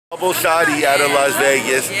Bubble Shawtyz out of Las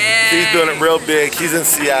Vegas. Yeah. She's doing it real big. She's in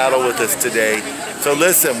Seattle with us today. So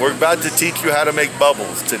listen, we're about to teach you how to make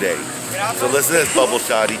bubbles today. So listen to this, Bubble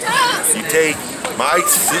Shawtyz. You take my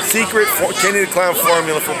secret Kenny the Clown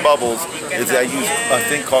formula for bubbles is I use a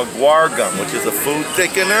thing called guar gum, which is a food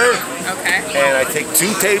thickener. Okay. And I take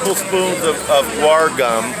 2 tablespoons of guar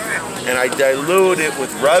gum and I dilute it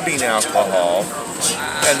with rubbing alcohol.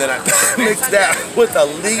 And then I mix that with a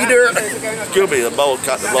liter. Excuse me, the bubble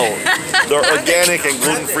cut the bubble. They're organic and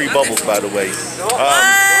gluten-free bubbles, by the way.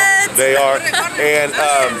 They are. And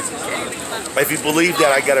if you believe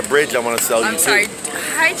that, I got a bridge I want to sell you too.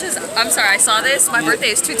 I'm sorry, I saw this. My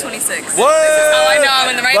birthday is 2/26. What? This is how I know I'm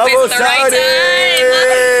in the right place at the right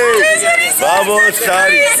time. Bubble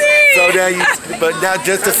Shawtyz. So now but now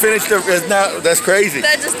just to finish that's crazy.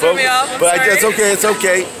 That just threw me off. That's okay. It's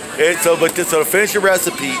okay. So to finish your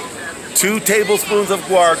recipe, 2 tablespoons of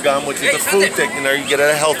guar gum, which is a food thickener you get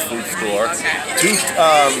at a health food store. Okay.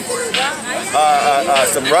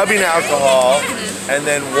 Some rubbing alcohol, and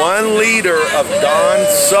then 1 liter of Dawn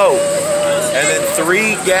soap, and then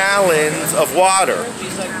 3 gallons of water.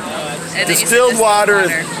 Distilled water,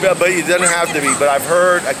 but it doesn't have to be. But I've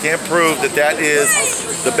heard, I can't prove that is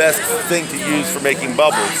the best thing to use for making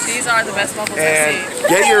bubbles. These are the best bubbles And I've seen.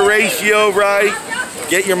 get your ratio right.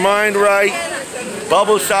 Get your mind right.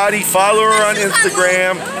 Bubble Shawtyz, follow her on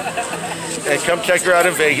Instagram, and come check her out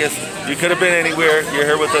in Vegas. You could have been anywhere. You're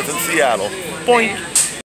here with us in Seattle. Boink.